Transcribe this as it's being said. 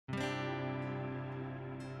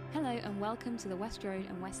Hello and welcome to the West Road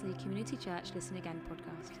and Wesley Community Church Listen Again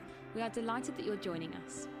podcast. We are delighted that you're joining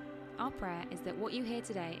us. Our prayer is that what you hear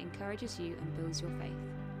today encourages you and builds your faith.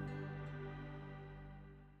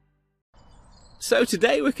 So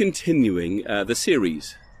today we're continuing the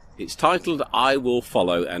series. It's titled I Will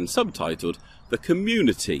Follow and subtitled The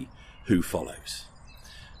Community Who Follows.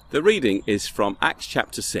 The reading is from Acts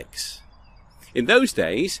chapter 6. In those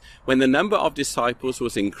days, when the number of disciples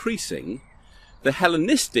was increasing, the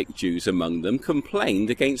Hellenistic Jews among them complained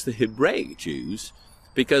against the Hebraic Jews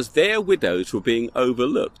because their widows were being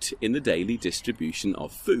overlooked in the daily distribution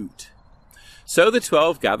of food. So the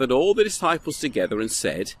 12 gathered all the disciples together and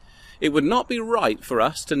said, "It would not be right for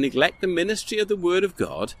us to neglect the ministry of the word of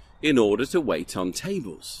God in order to wait on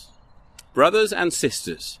tables. Brothers and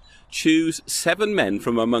sisters, choose 7 men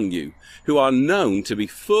from among you who are known to be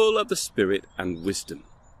full of the Spirit and wisdom.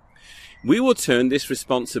 We will turn this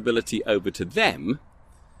responsibility over to them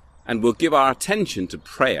and will give our attention to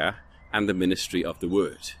prayer and the ministry of the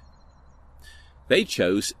word." They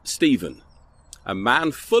chose Stephen, a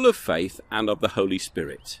man full of faith and of the Holy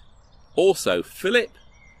Spirit. Also Philip,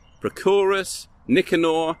 Prochorus,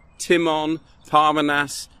 Nicanor, Timon,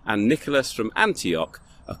 Parmenas, and Nicholas from Antioch,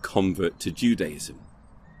 a convert to Judaism.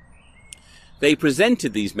 They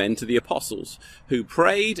presented these men to the apostles, who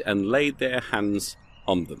prayed and laid their hands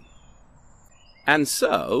on them. And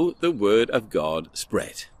so the word of God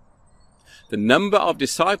spread. The number of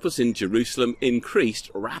disciples in Jerusalem increased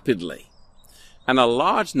rapidly, and a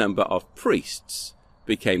large number of priests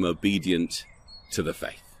became obedient to the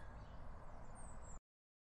faith.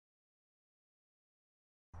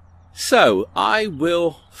 So, I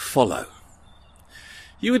will follow.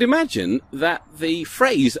 You would imagine that the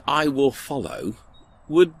phrase "I will follow"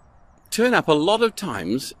 would turn up a lot of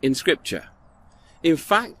times in Scripture. In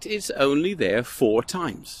fact, it's only there 4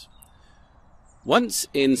 times. Once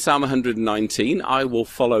in Psalm 119, "I will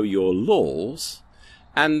follow your laws,"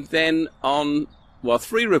 and then on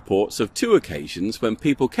 3 reports of 2 occasions when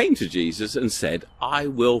people came to Jesus and said, "I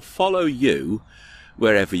will follow you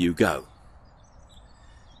wherever you go."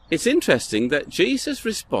 It's interesting that Jesus'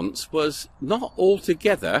 response was not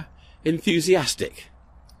altogether enthusiastic.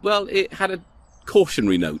 Well, it had a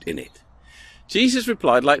cautionary note in it. Jesus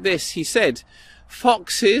replied like this. He said,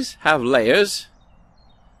 "Foxes have lairs,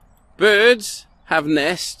 birds have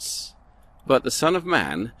nests, but the Son of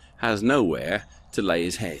Man has nowhere to lay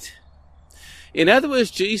his head." In other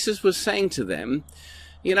words, Jesus was saying to them,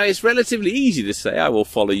 it's relatively easy to say, "I will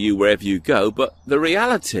follow you wherever you go," but the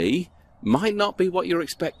reality might not be what you're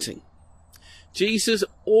expecting. Jesus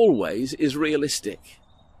always is realistic.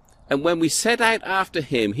 And when we set out after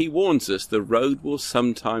him, he warns us the road will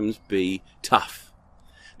sometimes be tough.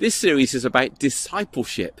 This series is about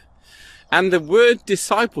discipleship. And the word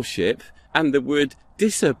discipleship and the word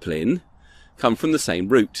discipline come from the same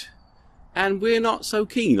root. And we're not so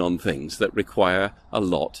keen on things that require a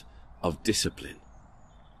lot of discipline.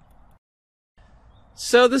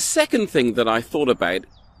 So the second thing that I thought about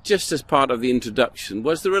just as part of the introduction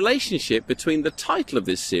was the relationship between the title of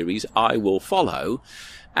this series, I Will Follow,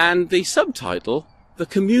 and the subtitle, The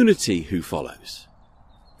Community Who Follows.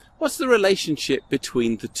 What's the relationship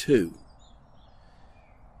between the two?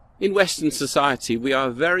 In Western society, we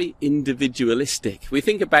are very individualistic. We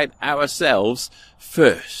think about ourselves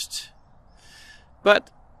first.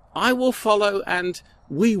 But I will follow and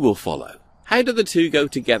we will follow. How do the two go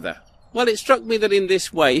together? Well, it struck me that in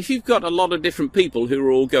this way, if you've got a lot of different people who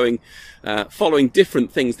are all going, following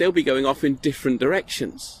different things, they'll be going off in different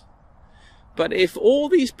directions. But if all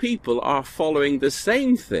these people are following the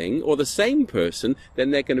same thing or the same person,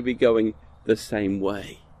 then they're going to be going the same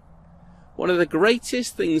way. One of the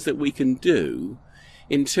greatest things that we can do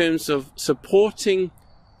in terms of supporting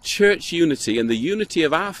church unity and the unity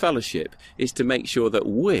of our fellowship is to make sure that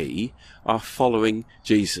we are following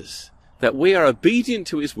Jesus, that we are obedient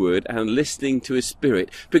to his word and listening to his Spirit.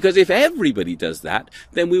 Because if everybody does that,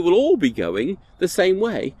 then we will all be going the same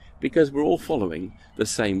way because we're all following the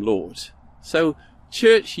same Lord. So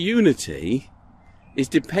church unity is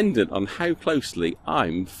dependent on how closely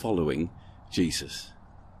I'm following Jesus.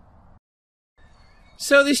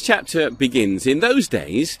 So this chapter begins. In those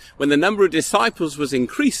days, when the number of disciples was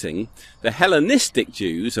increasing, the Hellenistic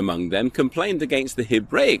Jews among them complained against the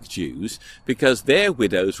Hebraic Jews because their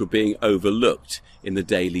widows were being overlooked in the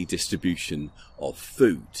daily distribution of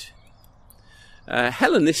food.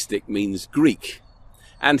 Hellenistic means Greek,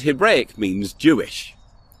 and Hebraic means Jewish.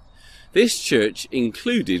 This church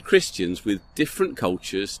included Christians with different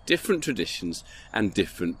cultures, different traditions, and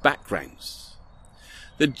different backgrounds.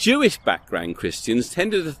 The Jewish background Christians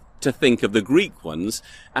tended to think of the Greek ones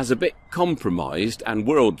as a bit compromised and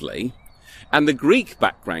worldly, and the Greek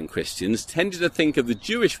background Christians tended to think of the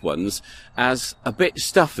Jewish ones as a bit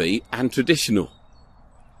stuffy and traditional.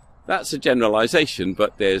 That's a generalization,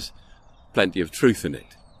 but there's plenty of truth in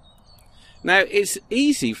it. Now, it's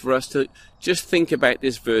easy for us to just think about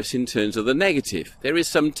this verse in terms of the negative. There is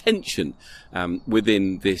some tension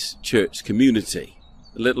within this church community,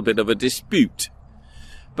 a little bit of a dispute.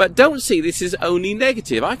 But don't see this as only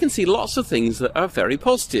negative. I can see lots of things that are very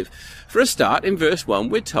positive. For a start, in verse 1,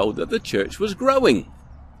 we're told that the church was growing.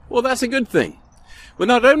 Well, that's a good thing. We're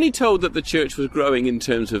not only told that the church was growing in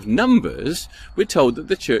terms of numbers, we're told that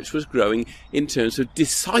the church was growing in terms of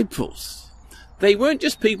disciples. They weren't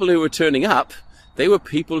just people who were turning up, they were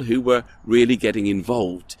people who were really getting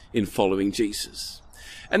involved in following Jesus.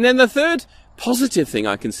 And then the third positive thing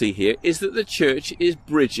I can see here is that the church is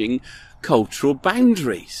bridging cultural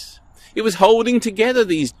boundaries. It was holding together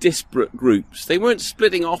these disparate groups. They weren't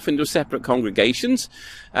splitting off into separate congregations.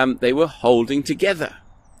 They were holding together.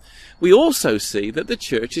 We also see that the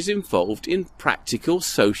church is involved in practical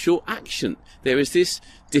social action. There is this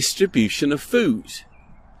distribution of food.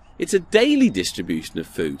 It's a daily distribution of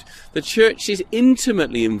food. The church is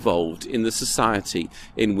intimately involved in the society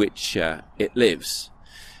in which it lives.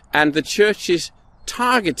 And the church is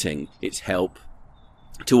targeting its help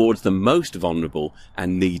towards the most vulnerable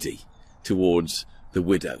and needy, towards the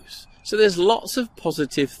widows. So there's lots of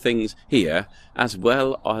positive things here, as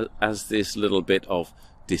well as this little bit of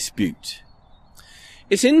dispute.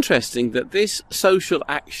 It's interesting that this social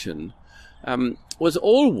action was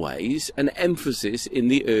always an emphasis in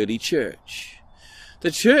the early church.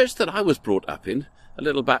 The church that I was brought up in, a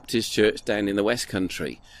little Baptist church down in the West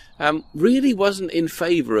Country, really wasn't in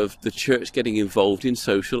favour of the church getting involved in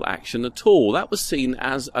social action at all. That was seen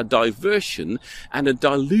as a diversion and a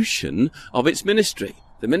dilution of its ministry.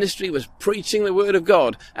 The ministry was preaching the word of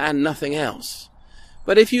God and nothing else.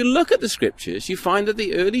 But if you look at the scriptures, you find that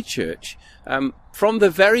the early church, from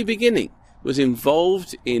the very beginning, was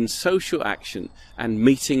involved in social action and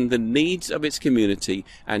meeting the needs of its community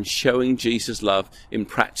and showing Jesus' love in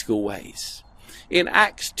practical ways. In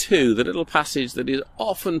Acts 2, the little passage that is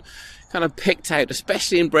often kind of picked out,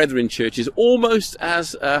 especially in brethren churches, almost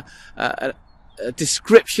as a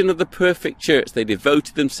description of the perfect church. They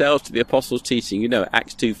devoted themselves to the apostles' teaching,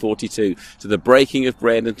 Acts 2:42, to the breaking of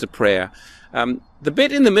bread and to prayer. The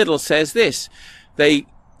bit in the middle says this: they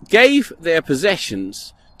gave their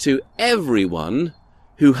possessions to everyone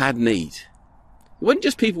who had need. It wasn't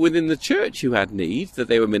just people within the church who had need that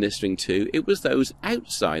they were ministering to, it was those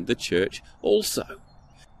outside the church also.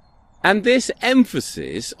 And this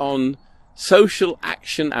emphasis on social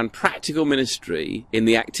action and practical ministry in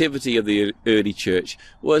the activity of the early church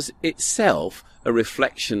was itself a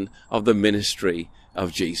reflection of the ministry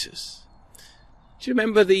of Jesus. Do you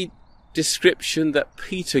remember the description that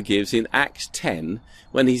Peter gives in Acts 10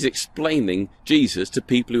 when he's explaining Jesus to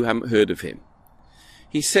people who haven't heard of him?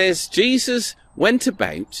 He says, Jesus went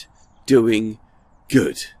about doing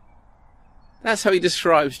good. That's how he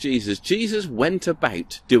describes Jesus. Jesus went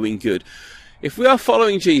about doing good. If we are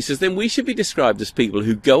following Jesus, then we should be described as people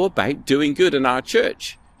who go about doing good, and our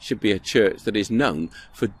church should be a church that is known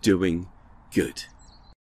for doing good.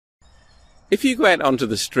 If you go out onto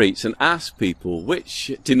the streets and ask people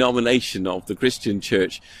which denomination of the Christian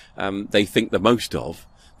church they think the most of,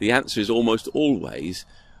 the answer is almost always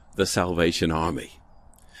the Salvation Army.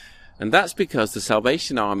 And that's because the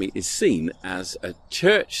Salvation Army is seen as a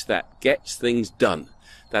church that gets things done.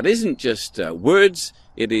 That isn't just words,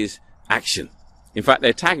 it is action. In fact,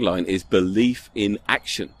 their tagline is belief in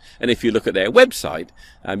action. And if you look at their website,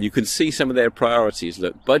 you can see some of their priorities.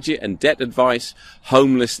 Look, budget and debt advice,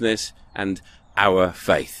 homelessness, and our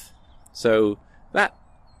faith. So that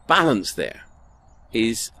balance there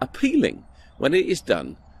is appealing when it is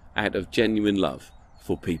done out of genuine love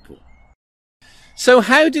for people. So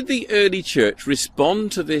how did the early church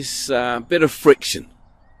respond to this bit of friction?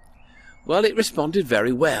 Well, it responded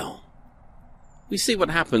very well. We see what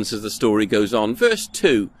happens as the story goes on. Verse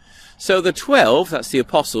 2. So the 12, that's the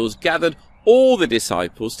apostles, gathered all the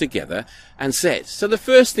disciples together and said. So the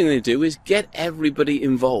first thing they do is get everybody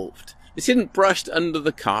involved. This isn't brushed under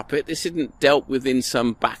the carpet. This isn't dealt with in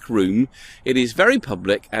some back room. It is very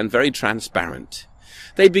public and very transparent.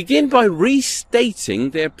 They begin by restating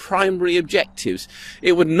their primary objectives.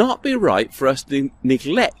 It would not be right for us to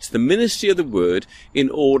neglect the ministry of the word in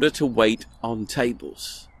order to wait on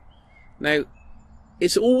tables. Now,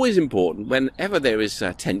 it's always important whenever there is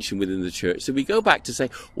tension within the church that we go back to say,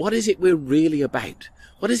 what is it we're really about?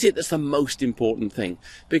 What is it that's the most important thing?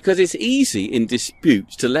 Because it's easy in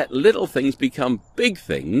disputes to let little things become big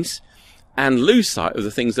things and lose sight of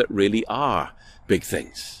the things that really are big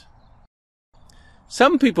things.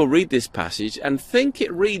 Some people read this passage and think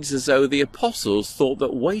it reads as though the apostles thought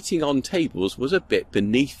that waiting on tables was a bit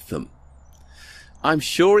beneath them. I'm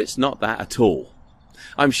sure it's not that at all.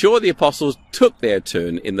 I'm sure the apostles took their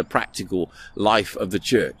turn in the practical life of the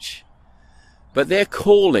church. But their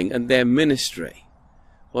calling and their ministry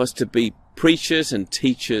was to be preachers and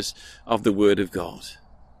teachers of the Word of God.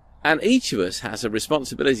 And each of us has a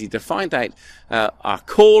responsibility to find out our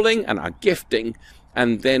calling and our gifting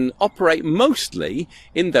and then operate mostly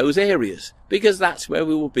in those areas, because that's where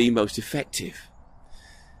we will be most effective.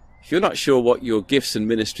 If you're not sure what your gifts and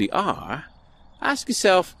ministry are, ask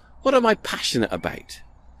yourself, what am I passionate about?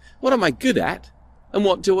 What am I good at? And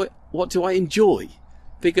what do I enjoy?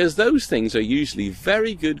 Because those things are usually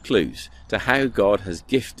very good clues to how God has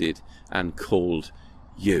gifted and called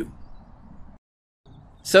you.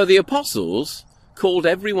 So the apostles called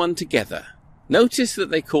everyone together. Notice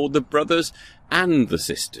that they called the brothers and the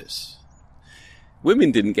sisters.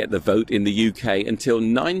 Women didn't get the vote in the UK until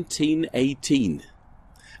 1918.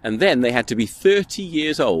 And then they had to be 30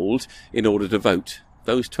 years old in order to vote.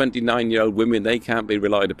 Those 29-year-old women, they can't be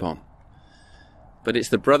relied upon. But it's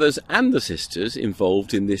the brothers and the sisters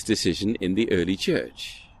involved in this decision in the early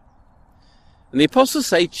church. And the apostles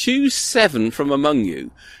say, choose 7 from among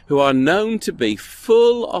you who are known to be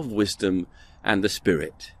full of wisdom and the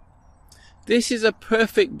Spirit. This is a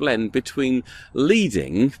perfect blend between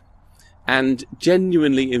leading and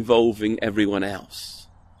genuinely involving everyone else.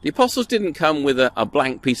 The apostles didn't come with a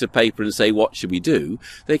blank piece of paper and say, what should we do?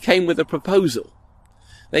 They came with a proposal.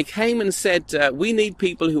 They came and said, we need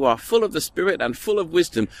people who are full of the Spirit and full of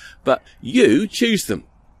wisdom, but you choose them.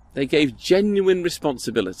 They gave genuine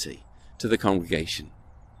responsibility to the congregation.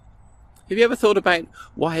 Have you ever thought about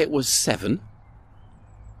why it was 7?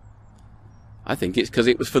 I think it's because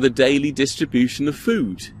it was for the daily distribution of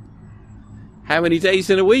food. How many days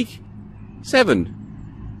in a week?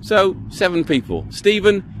 7. So, 7 people.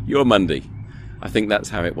 Stephen, you're Monday. I think that's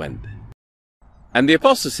how it went. And the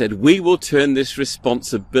apostle said, we will turn this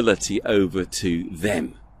responsibility over to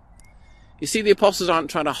them. You see, the apostles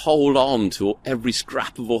aren't trying to hold on to every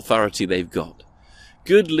scrap of authority they've got.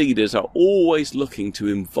 Good leaders are always looking to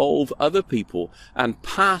involve other people and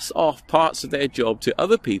pass off parts of their job to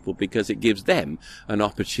other people because it gives them an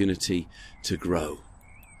opportunity to grow.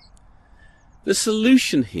 The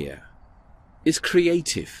solution here is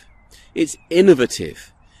creative. It's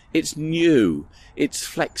innovative. It's new. It's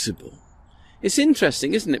flexible. It's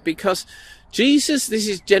interesting, isn't it? Because Jesus, this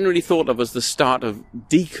is generally thought of as the start of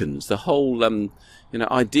deacons. The whole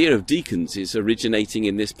idea of deacons is originating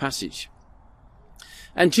in this passage.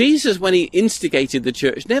 And Jesus, when he instigated the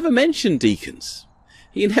church, never mentioned deacons.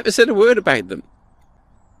 He never said a word about them.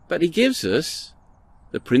 But he gives us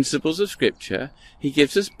the principles of Scripture, he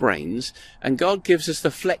gives us brains, and God gives us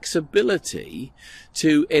the flexibility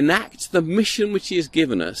to enact the mission which he has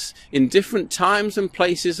given us in different times and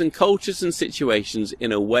places and cultures and situations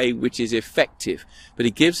in a way which is effective. But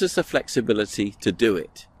he gives us the flexibility to do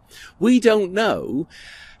it. We don't know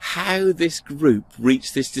how this group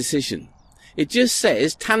reached this decision. It just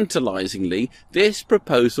says, tantalizingly, this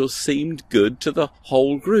proposal seemed good to the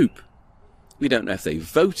whole group. We don't know if they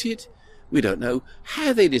voted. We don't know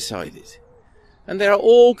how they decided. And there are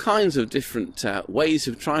all kinds of different ways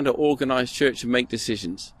of trying to organize church and make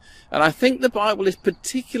decisions. And I think the Bible is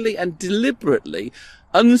particularly and deliberately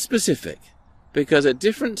unspecific, because at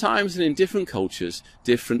different times and in different cultures,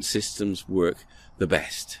 different systems work the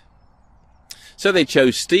best. So they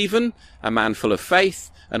chose Stephen, a man full of faith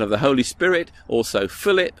and of the Holy Spirit, also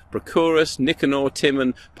Philip, Prochorus, Nicanor,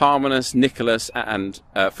 Timon, Parmenas, Nicholas, and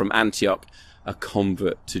from Antioch, a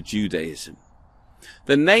convert to Judaism.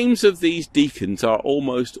 The names of these deacons are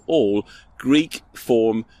almost all Greek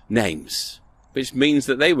form names, which means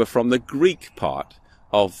that they were from the Greek part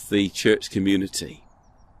of the church community.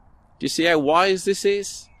 Do you see how wise this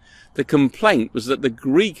is? The complaint was that the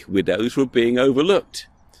Greek widows were being overlooked.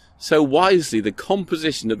 So wisely, the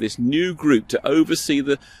composition of this new group to oversee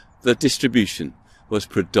the distribution was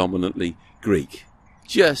predominantly Greek.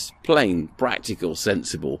 Just plain, practical,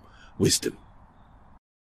 sensible wisdom.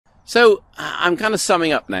 So I'm kind of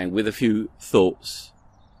summing up now with a few thoughts.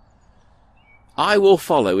 I Will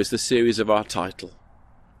Follow is the series of our title.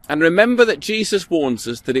 And remember that Jesus warns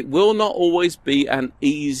us that it will not always be an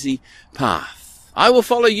easy path. I will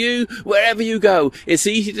follow you wherever you go. It's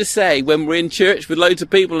easy to say when we're in church with loads of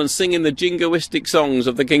people and singing the jingoistic songs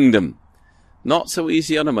of the kingdom. Not so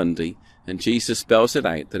easy on a Monday, and Jesus spells it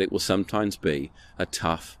out that it will sometimes be a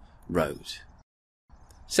tough road.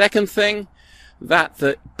 Second thing, that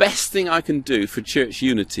the best thing I can do for church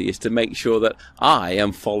unity is to make sure that I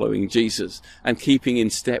am following Jesus and keeping in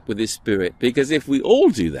step with his Spirit, because if we all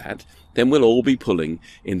do that, then we'll all be pulling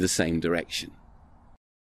in the same direction.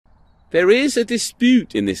 There is a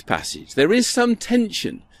dispute in this passage. There is some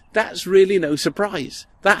tension. That's really no surprise.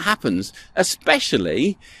 That happens,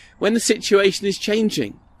 especially when the situation is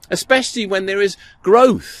changing, especially when there is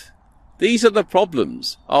growth. These are the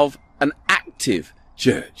problems of an active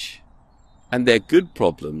church, and they're good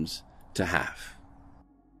problems to have.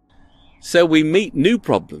 So we meet new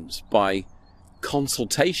problems by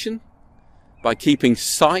consultation, by keeping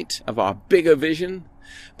sight of our bigger vision,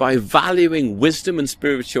 by valuing wisdom and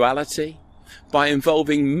spirituality, by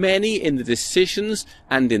involving many in the decisions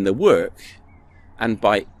and in the work, and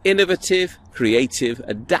by innovative, creative,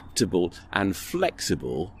 adaptable and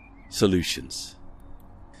flexible solutions.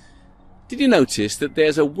 Did you notice that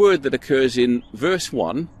there's a word that occurs in verse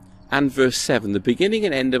 1 and verse 7, the beginning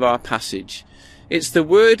and end of our passage? It's the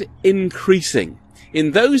word increasing.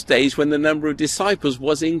 In those days when the number of disciples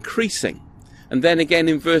was increasing. And then again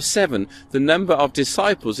in verse 7, the number of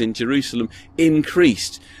disciples in Jerusalem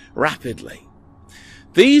increased rapidly.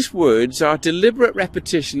 These words are deliberate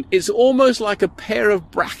repetition. It's almost like a pair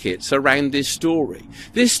of brackets around this story.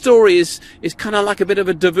 This story is kind of like a bit of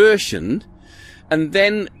a diversion. And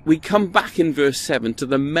then we come back in verse 7 to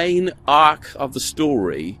the main arc of the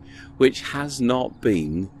story, which has not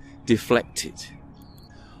been deflected.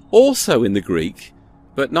 Also in the Greek,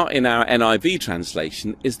 but not in our NIV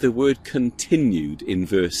translation, is the word continued in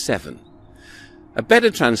verse 7. A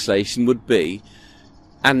better translation would be,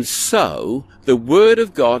 and so the word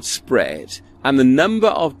of God spread, and the number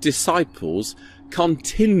of disciples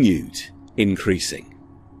continued increasing.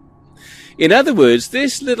 In other words,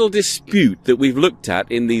 this little dispute that we've looked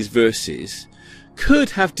at in these verses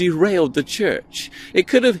could have derailed the church. It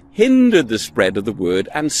could have hindered the spread of the word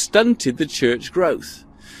and stunted the church growth.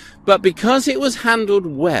 But because it was handled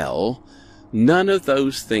well, none of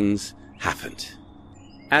those things happened.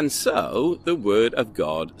 And so the word of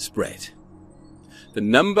God spread. The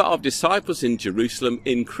number of disciples in Jerusalem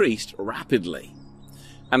increased rapidly,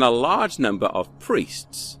 and a large number of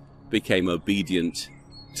priests became obedient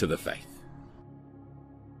to the faith.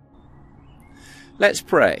 Let's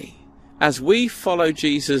pray. As we follow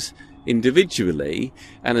Jesus individually,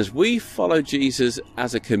 and as we follow Jesus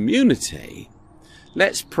as a community,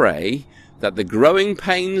 let's pray that the growing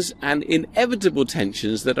pains and inevitable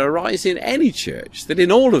tensions that arise in any church, that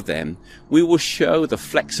in all of them we will show the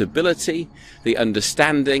flexibility, the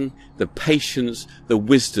understanding, the patience, the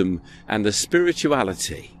wisdom and the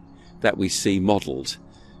spirituality that we see modelled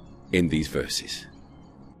in these verses.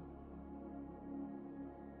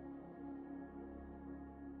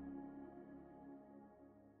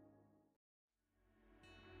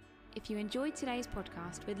 If you enjoyed today's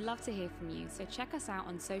podcast, we'd love to hear from you, so check us out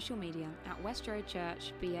on social media at West Road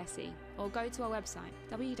Church BSE, or go to our website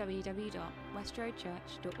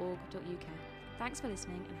www.westroadchurch.org.uk. Thanks for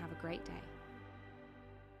listening and have a great day.